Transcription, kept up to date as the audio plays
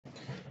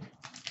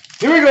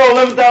Here we go,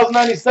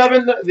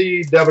 11,097,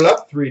 the double up,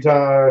 not three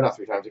times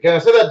again. I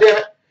said that, damn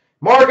it.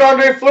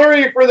 Marc-Andre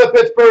Fleury for the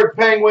Pittsburgh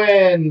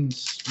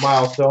Penguins.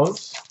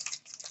 Milestones.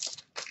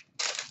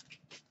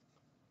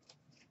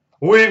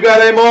 We've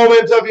got a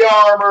moment of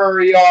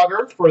Jaromir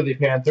Jagr for the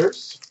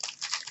Panthers.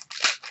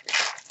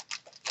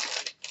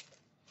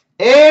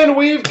 And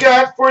we've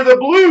got for the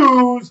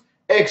Blues,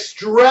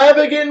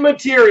 Extravagant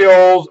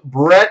Materials,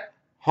 Brett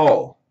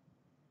Hull.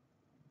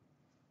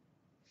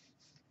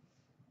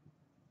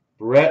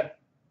 Brett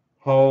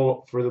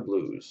Hull for the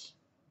Blues.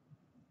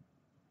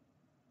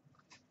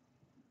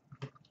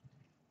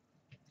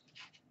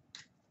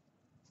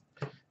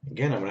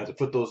 Again, I'm going to have to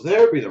put those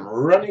there because I'm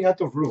running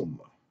out of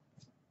room.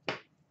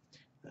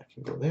 That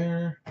can go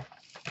there.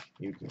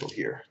 You can go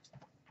here.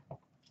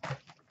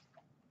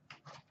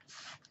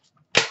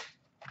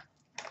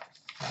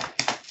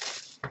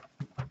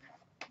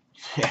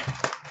 Yeah.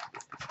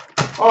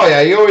 Oh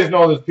yeah, you always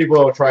know there's people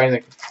that will try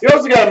anything. You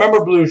also got to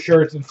remember blue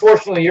shirts.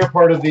 Unfortunately, you're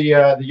part of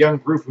the young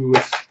group who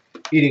is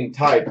eating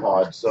Tide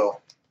Pods, so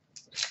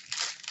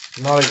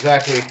not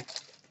exactly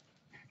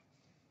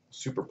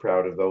super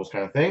proud of those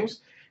kind of things.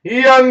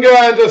 Young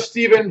Guns of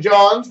Stephen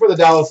Johns for the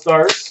Dallas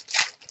Stars.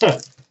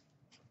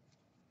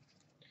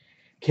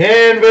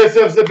 Canvas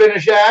of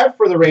Zibanejad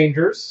for the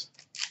Rangers.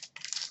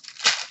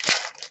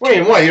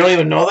 Wait, what? You don't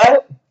even know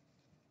that?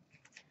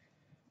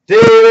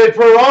 David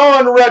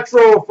Perron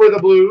retro for the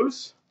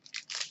Blues.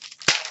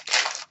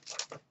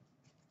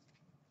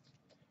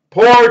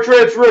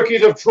 Portraits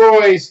rookies of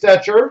Troy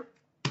Stecher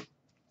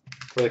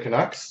for the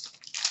Canucks.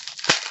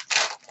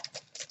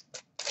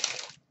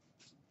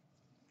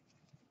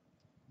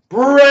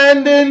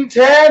 Brendan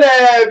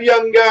Tanev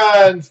Young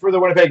Guns for the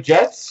Winnipeg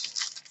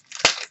Jets.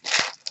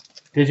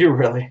 Did you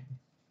really?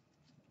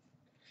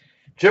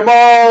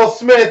 Jamal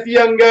Smith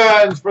Young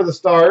Guns for the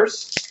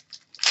Stars.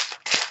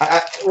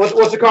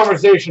 What's the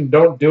conversation?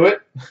 Don't do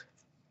it.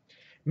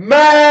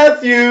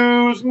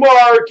 Matthews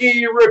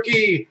Marquee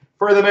Rookie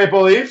for the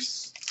Maple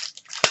Leafs.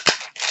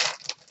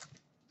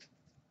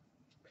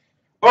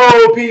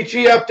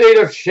 OPG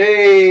update of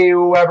Shea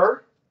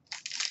Weber.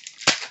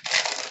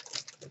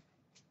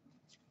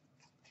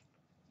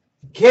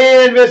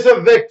 Canvas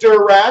of Victor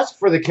Rask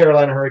for the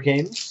Carolina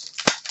Hurricanes.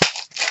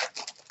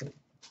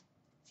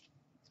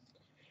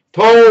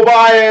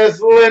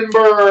 Tobias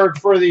Lindbergh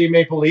for the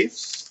Maple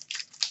Leafs.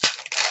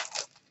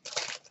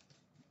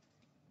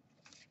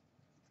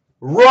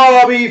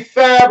 Robbie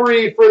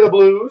Fabry for the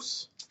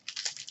Blues.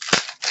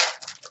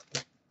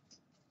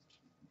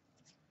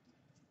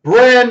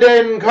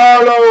 Brandon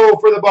Carlo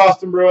for the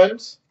Boston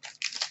Bruins.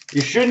 You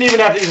shouldn't even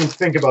have to even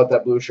think about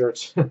that blue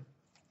shirt.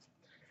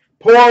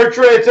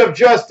 Portraits of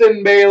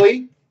Justin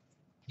Bailey.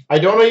 I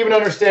don't even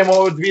understand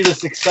what would be the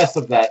success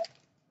of that.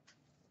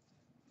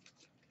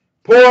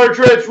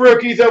 Portraits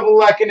rookies of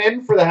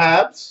Lehkonen for the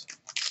Habs.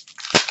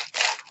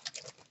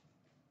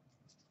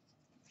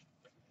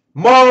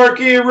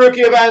 Marquee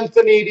rookie of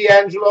Anthony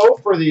D'Angelo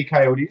for the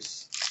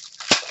Coyotes.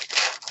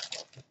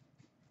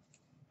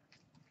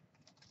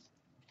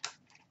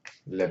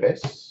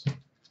 Levis.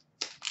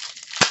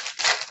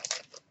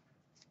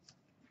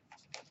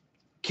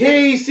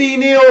 Casey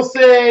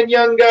Nielsen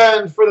Young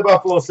Guns for the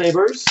Buffalo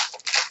Sabres.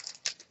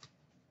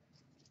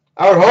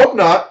 I would hope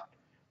not.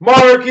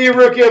 Marquee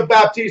rookie of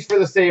Baptiste for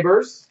the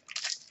Sabres.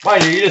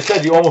 Mind you, you just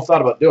said you almost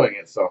thought about doing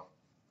it, so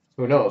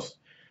who knows.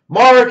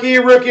 Marquee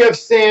rookie of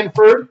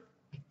Sanford.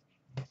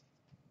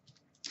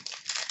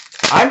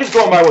 I'm just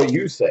going by what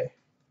you say.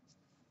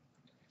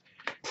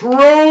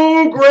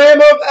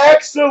 Program of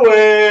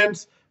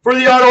Excellence for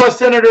the Ottawa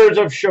Senators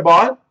of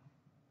Chabot.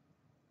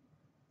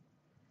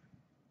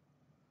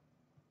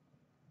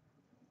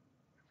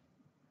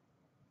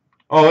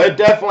 Oh, it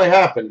definitely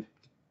happened.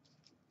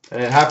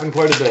 And it happened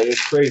quite a bit.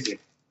 It's crazy.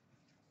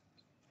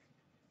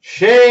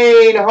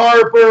 Shane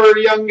Harper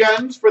Young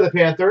Guns for the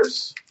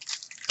Panthers.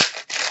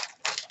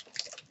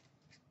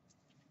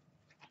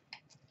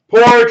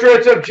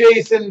 Portraits of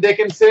Jason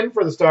Dickinson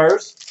for the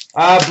Stars.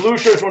 Blue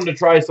shirts wanted to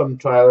try some,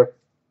 Tyler.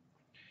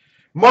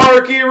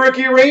 Marquee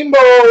Rookie Rainbow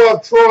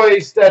of Troy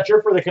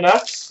Stecher for the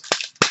Canucks.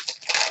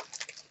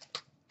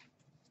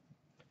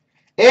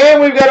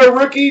 And we've got a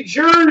rookie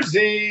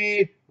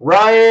jersey,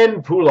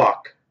 Ryan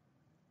Pulock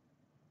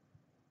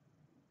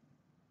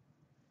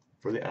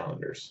for the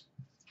Islanders.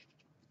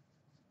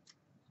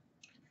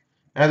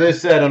 As I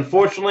said,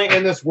 unfortunately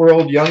in this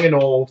world, young and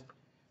old,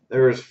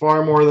 there is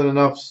far more than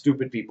enough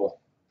stupid people.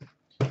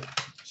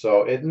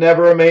 So it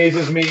never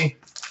amazes me.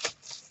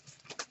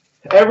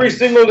 Every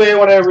single day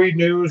when I read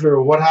news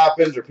or what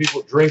happens or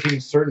people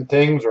drinking certain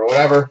things or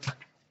whatever,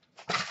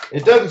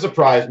 it doesn't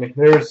surprise me.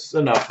 There's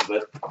enough of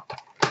it.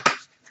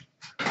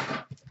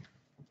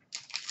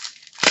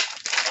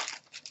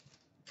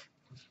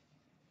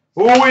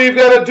 Ooh, we've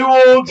got a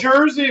dual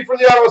jersey for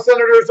the Ottawa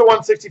Senators, the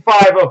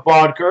 165 of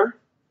Bodker.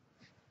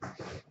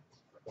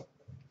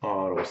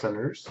 Ottawa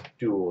Senators,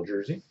 dual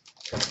jersey.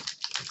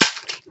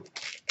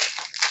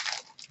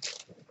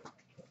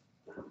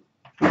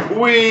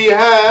 We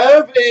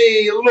have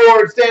a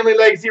Lord Stanley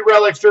Legacy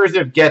Relics jersey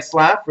of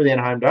Getzlaf for the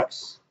Anaheim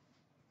Ducks.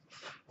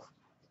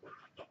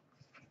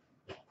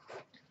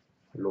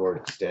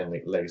 Lord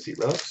Stanley Legacy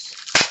Relics.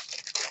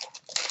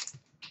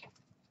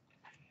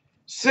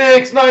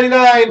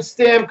 $6.99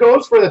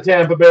 Stamkos for the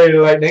Tampa Bay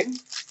Lightning.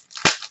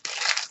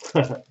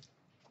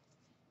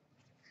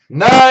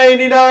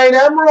 99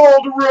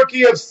 Emerald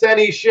Rookie of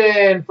Senny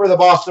Shin for the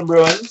Boston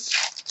Bruins.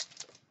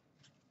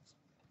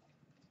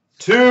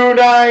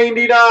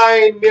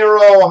 $2.99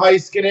 Miro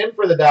Heiskanen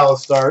for the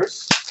Dallas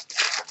Stars.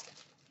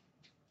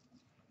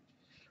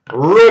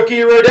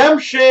 Rookie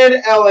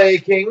Redemption LA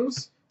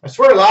Kings. I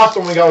swear the last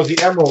one we got was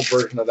the Emerald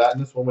version of that,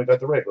 and this one we got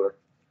the regular.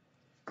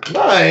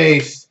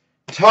 Nice.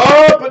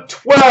 Top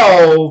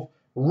 12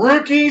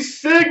 Rookie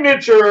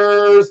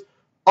Signatures.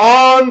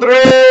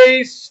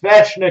 Andrei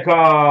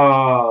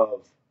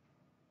Svechnikov.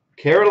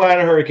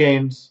 Carolina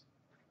Hurricanes.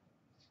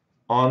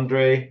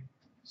 Andrei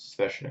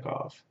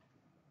Svechnikov.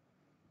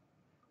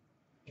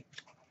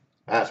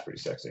 That's pretty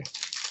sexy.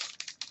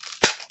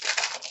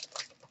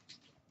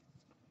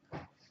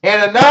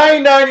 And a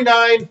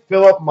 $9.99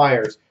 Philip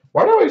Myers.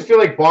 Why do I always feel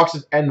like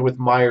boxes end with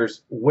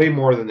Myers way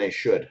more than they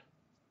should?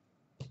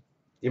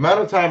 The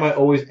amount of time I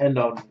always end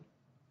on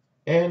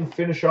and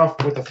finish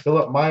off with a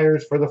Philip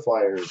Myers for the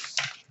Flyers.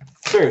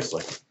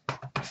 Seriously.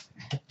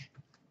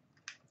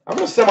 I'm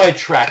going to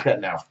semi-track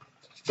that now.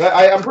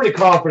 I'm pretty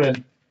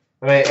confident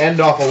that I end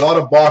off a lot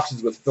of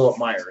boxes with Philip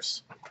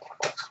Myers.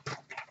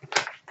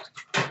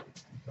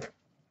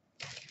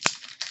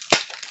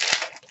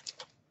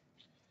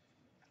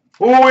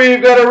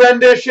 We've got a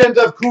renditions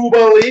of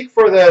Kubalik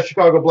for the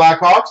Chicago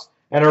Blackhawks,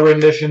 and a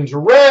renditions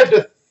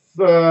red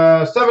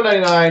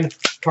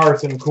 $7.99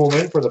 Carson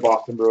Kuhlman for the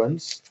Boston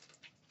Bruins.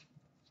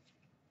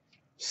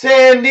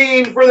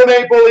 Sandine for the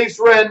Maple Leafs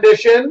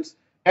renditions,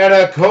 and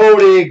a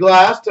Cody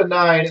Glass to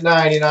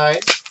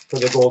 $9.99 for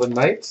the Golden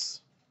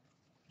Knights.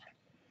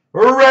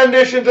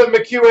 Renditions of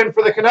McEwen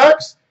for the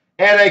Canucks,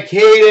 and a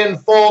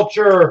Caden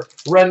Fulcher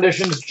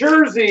renditions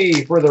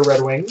jersey for the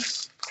Red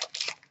Wings.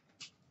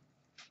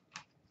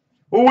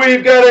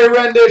 We've got a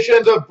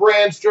renditions of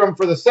Brandstrom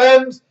for the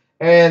Sens,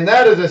 and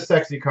that is a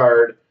sexy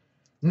card.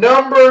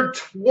 Number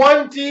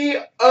 20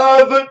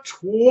 of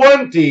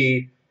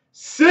 20.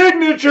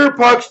 Signature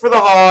pucks for the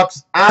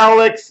Hawks,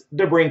 Alex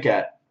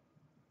DeBrincat.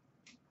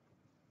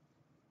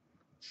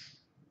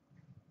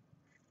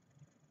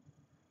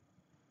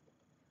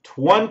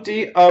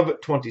 $20 of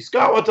 20.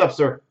 Scott, what's up,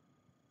 sir?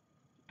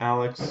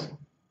 Alex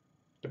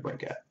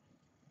DeBrincat.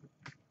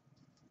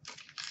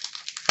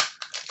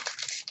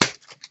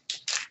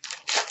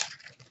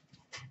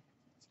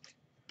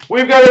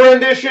 We've got a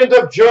rendition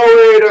of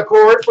Joey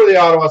Daccord for the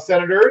Ottawa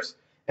Senators,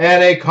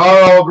 and a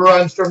Carl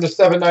Grundstrom to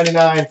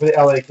 $7.99 for the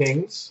LA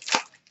Kings.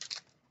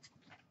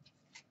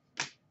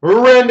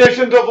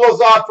 Renditions of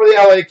Lazat for the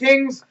LA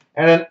Kings,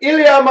 and an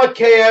Ilya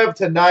Mikheyev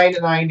to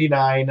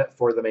 $9.99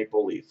 for the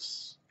Maple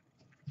Leafs.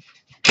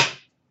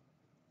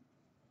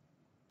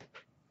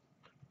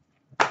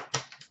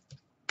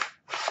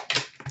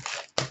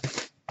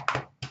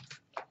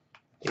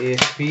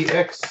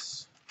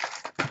 SPX.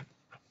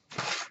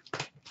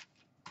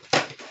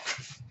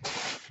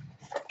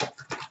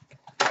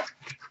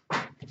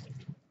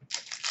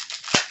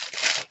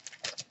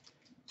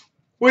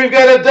 We've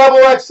got a double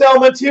XL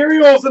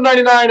Materials, the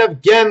 99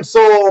 of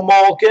Gensel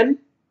Malkin.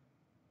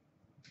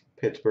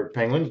 Pittsburgh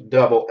Penguins,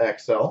 double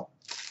XL.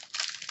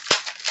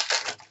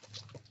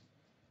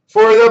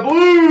 For the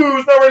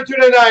Blues, number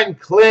 299,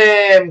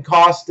 Clem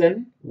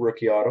Costin,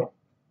 rookie auto.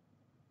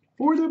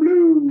 For the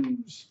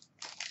Blues.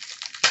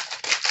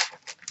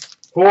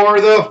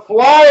 For the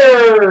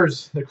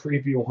Flyers, the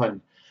creepy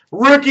one.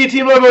 Rookie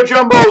Team Logo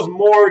Jumbos,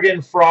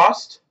 Morgan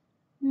Frost.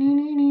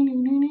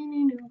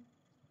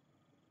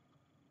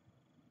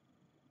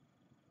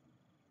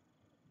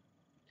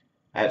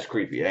 That's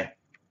creepy, eh?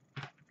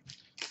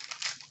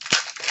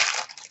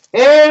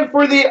 And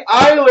for the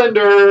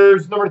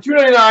Islanders, number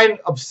 299,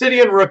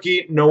 Obsidian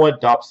rookie, Noah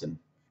Dobson.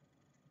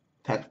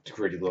 That's a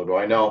pretty logo,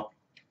 I know.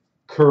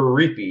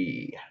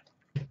 Creepy.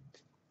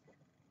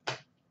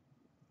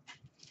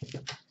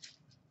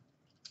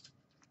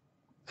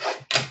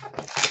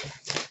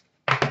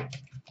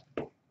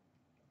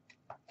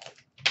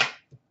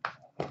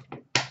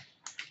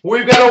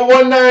 We've got a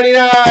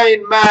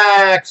 199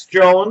 Max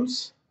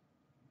Jones.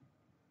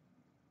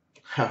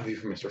 How have you,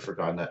 Mr.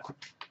 Forgotten that?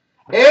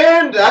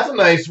 And that's a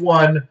nice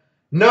one.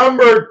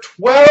 Number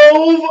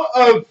 12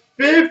 of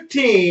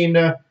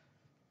 15.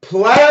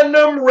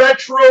 Platinum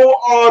Retro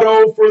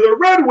Auto for the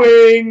Red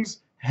Wings.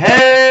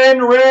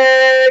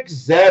 Henrik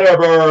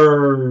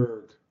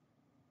Zetterberg.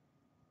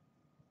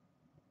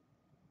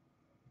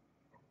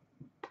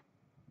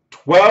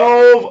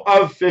 12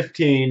 of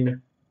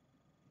 15.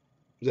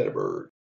 Zetterberg.